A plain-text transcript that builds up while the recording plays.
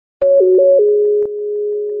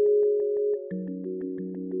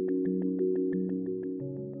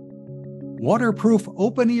waterproof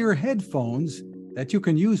open-ear headphones that you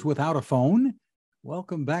can use without a phone?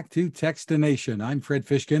 Welcome back to Techstination. I'm Fred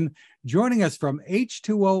Fishkin. Joining us from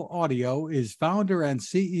H2O Audio is founder and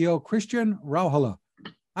CEO Christian Rauhala.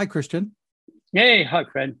 Hi, Christian. Hey, hi,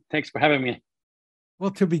 Fred. Thanks for having me. Well,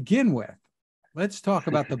 to begin with, let's talk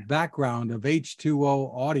about the background of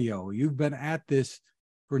H2O Audio. You've been at this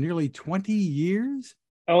for nearly 20 years?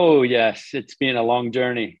 Oh, yes. It's been a long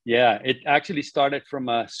journey. Yeah, it actually started from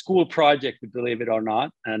a school project, believe it or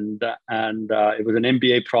not. And it was an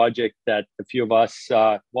MBA project that a few of us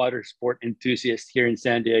water sport enthusiasts here in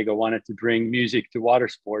San Diego wanted to bring music to water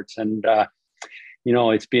sports. And,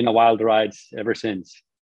 it's been a wild ride ever since.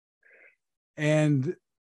 And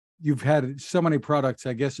you've had so many products,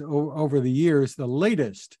 I guess, over the years. The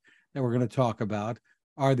latest that we're going to talk about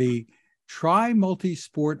are the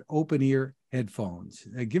Tri-Multi-Sport open-ear headphones.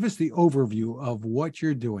 Give us the overview of what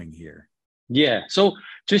you're doing here. Yeah. So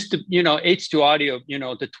just to, H2 Audio,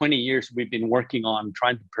 the 20 years we've been working on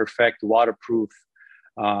trying to perfect waterproof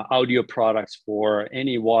audio products for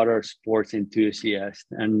any water sports enthusiast.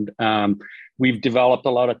 And we've developed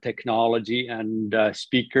a lot of technology and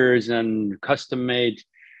speakers and custom made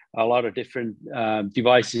a lot of different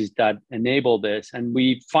devices that enable this. And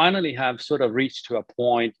we finally have sort of reached to a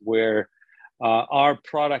point where our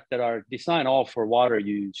product that are designed all for water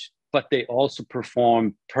use, but they also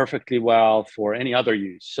perform perfectly well for any other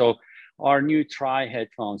use. So our new Tri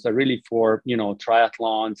headphones are really for,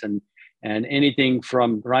 triathlons and anything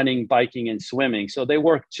from running, biking, and swimming. So they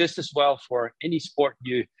work just as well for any sport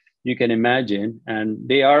you can imagine. And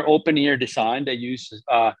they are open ear design. They use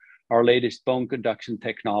our latest bone conduction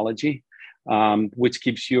technology, which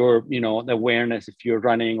gives your, awareness if you're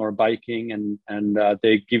running or biking, and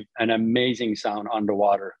they give an amazing sound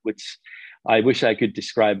underwater, which I wish I could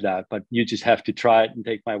describe that, but you just have to try it and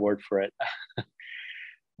take my word for it.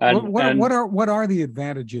 What are the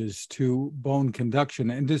advantages to bone conduction?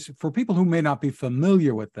 And just for people who may not be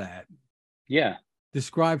familiar with that,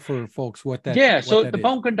 describe for folks what that. So the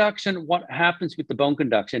bone conduction, what happens with the bone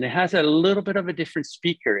conduction? It has a little bit of a different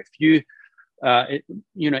speaker. If you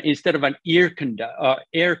instead of an air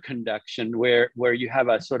conduction, where you have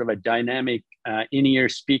a sort of a dynamic in-ear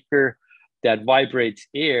speaker that vibrates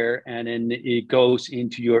air, and then it goes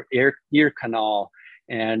into your ear canal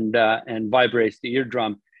and vibrates the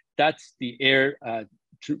eardrum. That's the air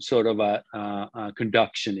sort of a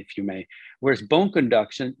conduction, if you may. Whereas bone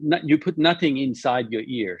conduction, you put nothing inside your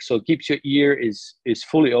ear, so it keeps your ear is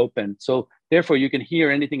fully open. So therefore, you can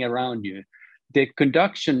hear anything around you. The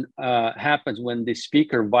conduction happens when the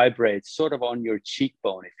speaker vibrates sort of on your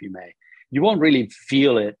cheekbone, if you may. You won't really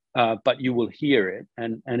feel it, but you will hear it.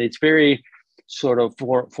 And it's very sort of,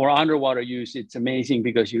 for underwater use, it's amazing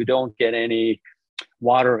because you don't get any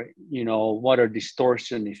water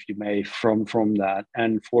distortion, if you may, from that.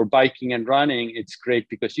 And for biking and running, it's great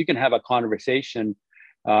because you can have a conversation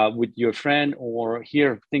with your friend or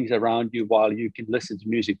hear things around you while you can listen to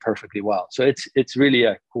music perfectly well. So it's really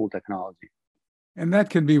a cool technology. And that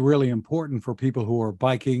can be really important for people who are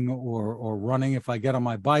biking or running. If I get on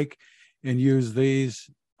my bike and use these,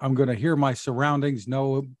 I'm going to hear my surroundings,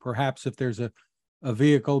 know perhaps if there's a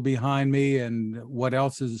vehicle behind me and what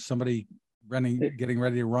else is somebody getting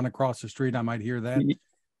ready to run across the street. I might hear that.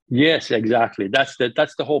 Yes, exactly. That's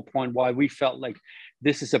the whole point why we felt like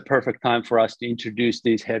this is a perfect time for us to introduce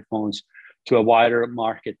these headphones to a wider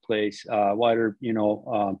marketplace, wider,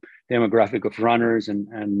 demographic of runners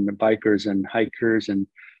and bikers and hikers and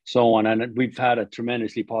so on. And we've had a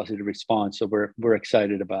tremendously positive response. So we're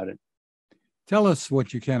excited about it. Tell us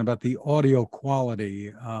what you can about the audio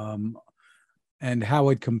quality and how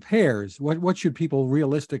it compares. What should people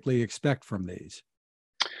realistically expect from these?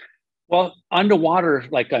 Well, underwater,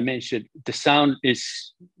 like I mentioned, the sound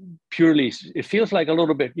is purely, it feels like a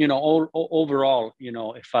little bit, overall,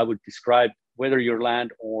 if I would describe whether you're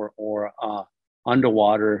land or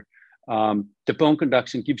underwater, the bone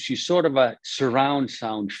conduction gives you sort of a surround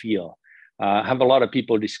sound feel. I have a lot of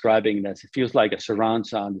people describing it as it feels like a surround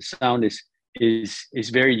sound. The sound is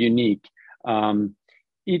very unique.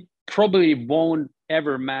 It probably won't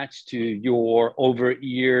ever match to your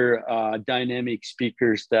over-ear dynamic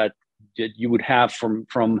speakers that you would have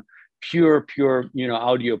from pure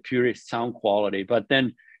audio purist sound quality. But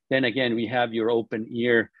then again, we have your open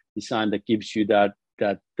ear design that gives you that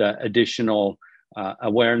additional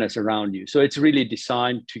awareness around you. So it's really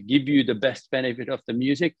designed to give you the best benefit of the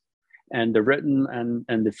music and the written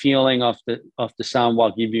and the feeling of the sound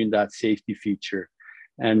while giving you that safety feature.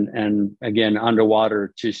 And again,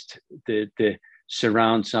 underwater, just the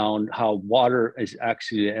surround sound, how water is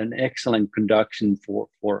actually an excellent conduction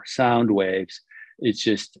for sound waves.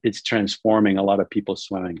 it's transforming a lot of people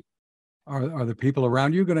swimming. Are the people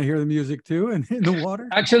around you going to hear the music too in the water?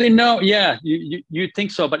 Actually, no. Yeah, you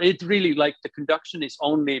think so, but it really, like, the conduction is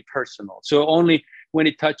only personal. So only when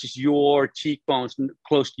it touches your cheekbones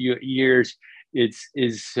close to your ears, it's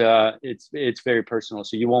very personal.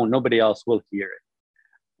 So nobody else will hear it.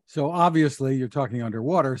 So obviously you're talking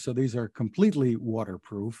underwater, so these are completely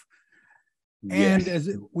waterproof. And Yes.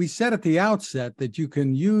 as we said at the outset, that you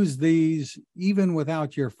can use these even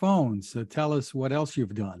without your phone. So tell us what else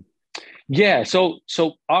you've done. Yeah, so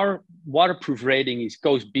our waterproof rating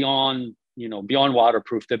goes beyond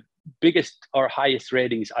waterproof. The biggest or highest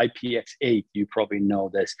rating is IPX8. You probably know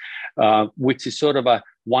this, which is sort of a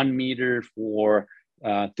 1 meter for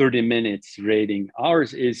 30 minutes rating.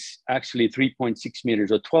 Ours is actually 3.6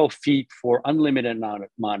 meters, or 12 feet, for unlimited amount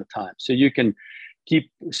of time. So you can keep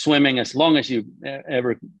swimming as long as you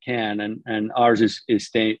ever can, and ours is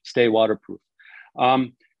stay waterproof.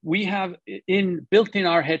 We have built in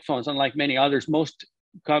our headphones, unlike many others. Most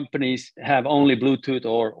companies have only Bluetooth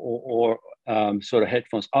or sort of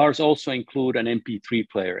headphones. Ours also include an MP3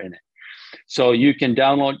 player in it. So you can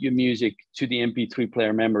download your music to the MP3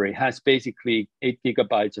 player memory. It has basically 8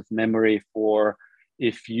 gigabytes of memory for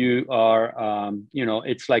if you are,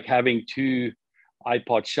 it's like having 2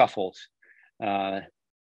 iPod shuffles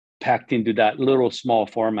packed into that little small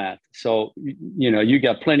format. So, you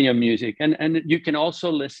get plenty of music, and you can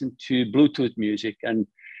also listen to Bluetooth music and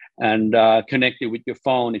connect it with your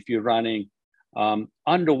phone if you're running.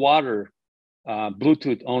 Underwater,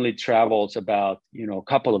 Bluetooth only travels about, a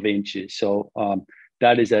couple of inches. So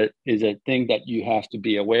that is a thing that you have to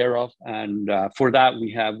be aware of. And for that,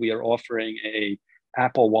 we are offering a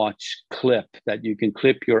Apple Watch clip that you can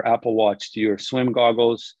clip your Apple Watch to your swim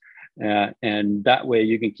goggles. And that way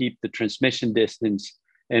you can keep the transmission distance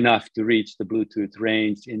enough to reach the Bluetooth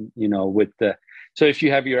range so if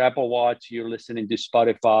you have your Apple Watch, you're listening to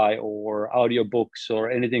Spotify or audiobooks or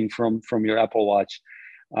anything from your Apple Watch,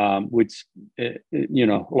 which a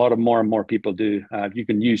lot of more and more people do. You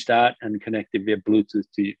can use that and connect it via Bluetooth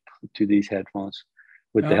to these headphones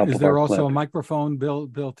with the help of our clip. Is there also a microphone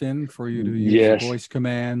built in for you to use Yes. voice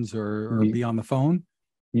commands or be on the phone?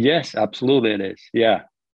 Yes, absolutely it is. Yeah.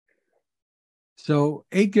 So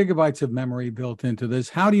 8 gigabytes of memory built into this.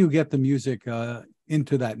 How do you get the music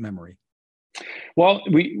into that memory? Well,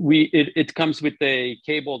 it comes with a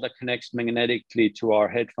cable that connects magnetically to our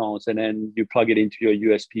headphones, and then you plug it into your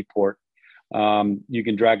USB port. You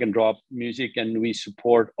can drag and drop music, and we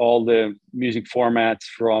support all the music formats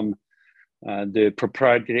from the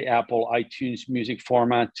proprietary Apple iTunes music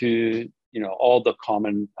format to all the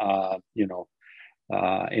common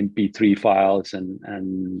MP3 files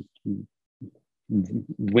and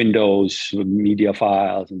Windows media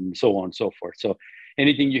files and so on and so forth. So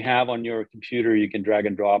anything you have on your computer, you can drag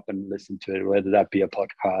and drop and listen to it, whether that be a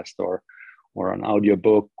podcast or an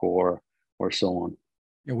audiobook or so on.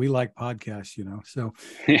 Yeah, we like podcasts, so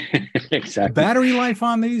exactly. The battery life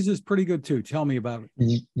on these is pretty good too. Tell me about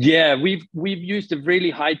it. Yeah, we've used a really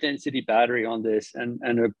high density battery on this, and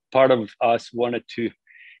a part of us wanted to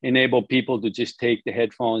enable people to just take the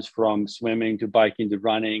headphones from swimming to biking to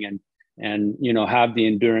running and have the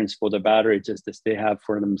endurance for the battery just as they have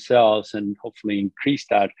for themselves, and hopefully increase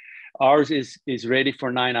that. Ours is ready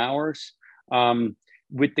for 9 hours,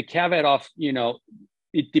 with the caveat of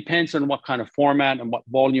it depends on what kind of format and what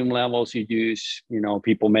volume levels you use.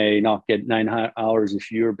 People may not get 9 hours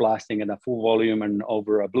if you're blasting at a full volume and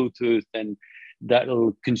over a Bluetooth, and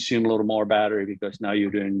that'll consume a little more battery because now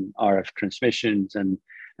you're doing RF transmissions and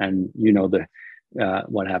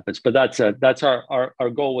what happens. But that's our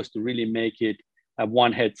goal, was to really make it a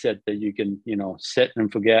one headset that you can set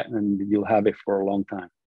and forget, and you'll have it for a long time.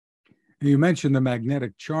 You mentioned the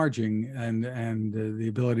magnetic charging and the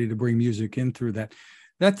ability to bring music in through that.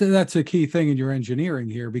 That's a key thing in your engineering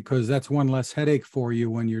here, because that's one less headache for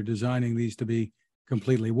you when you're designing these to be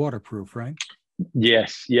completely waterproof, right?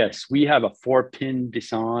 Yes. We have a 4-pin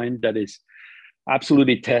design that is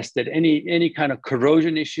absolutely tested. Any kind of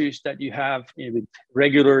corrosion issues that you have with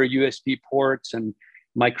regular USB ports and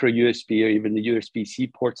micro USB or even the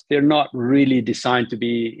USB-C ports, they're not really designed to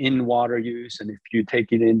be in water use. And if you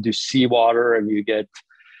take it into seawater and you get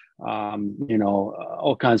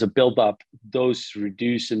all kinds of buildup, those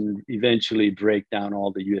reduce and eventually break down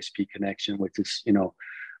all the USB connection, which is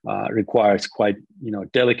requires quite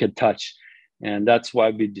delicate touch. And that's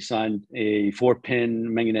why we designed a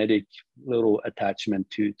 4-pin magnetic little attachment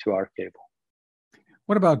to our cable.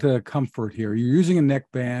 What about comfort here? You're using a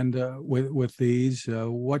neckband with these.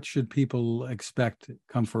 What should people expect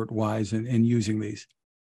comfort-wise in using these?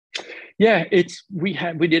 Yeah,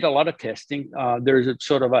 we did a lot of testing. There's a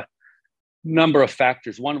sort of a number of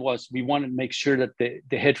factors. One was we wanted to make sure that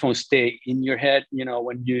the headphones stay in your head.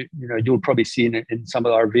 When you'll probably see in some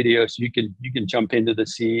of our videos, you can jump into the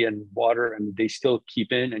sea and water and they still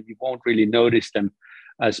keep in, and you won't really notice them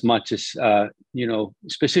as much as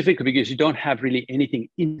specifically because you don't have really anything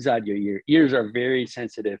inside your ear. Ears are very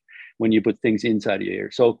sensitive when you put things inside your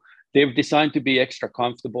ear. So they've designed to be extra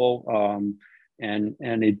comfortable. And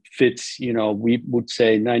it fits, we would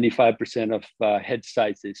say 95% of head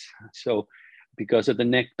sizes. So because of the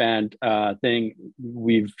neckband thing,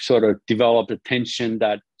 we've sort of developed a tension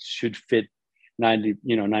that should fit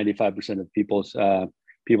 95% of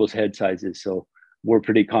people's head sizes. So we're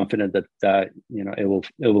pretty confident that it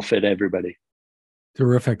will fit everybody.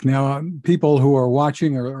 Terrific. Now, people who are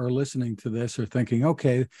watching or listening to this are thinking,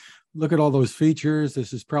 okay, look at all those features.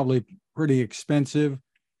 This is probably pretty expensive.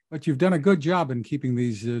 But you've done a good job in keeping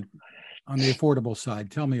these on the affordable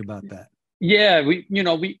side. Tell me about that. Yeah, we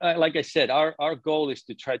like I said, our goal is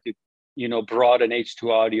to try to, broaden H2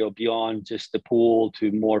 Audio beyond just the pool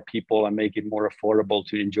to more people and make it more affordable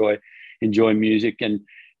to enjoy music and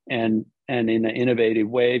in an innovative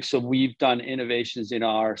way. So we've done innovations in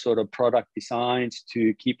our sort of product designs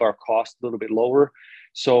to keep our costs a little bit lower.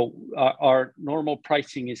 So our normal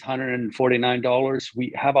pricing is $149.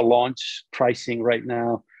 We have a launch pricing right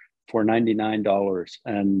now for $99,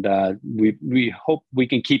 and we hope we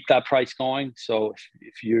can keep that price going. So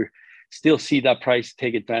if you still see that price,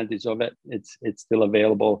 take advantage of it. It's still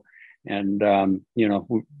available, and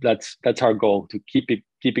that's our goal, to keep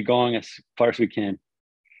it going as far as we can.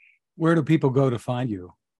 Where do people go to find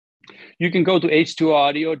you? You can go to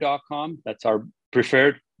h2audio.com. That's our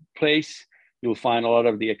preferred place. You'll find a lot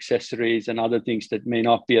of the accessories and other things that may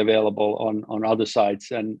not be available on other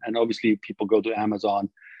sites, and obviously people go to Amazon.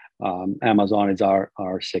 Amazon is our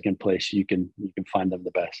second place. You can find them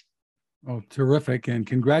the best. Oh, terrific. And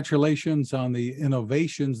congratulations on the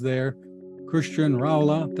innovations there. Christian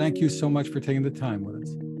Rauhala, thank you so much for taking the time with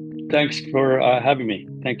us. Thanks for having me.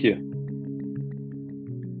 Thank you.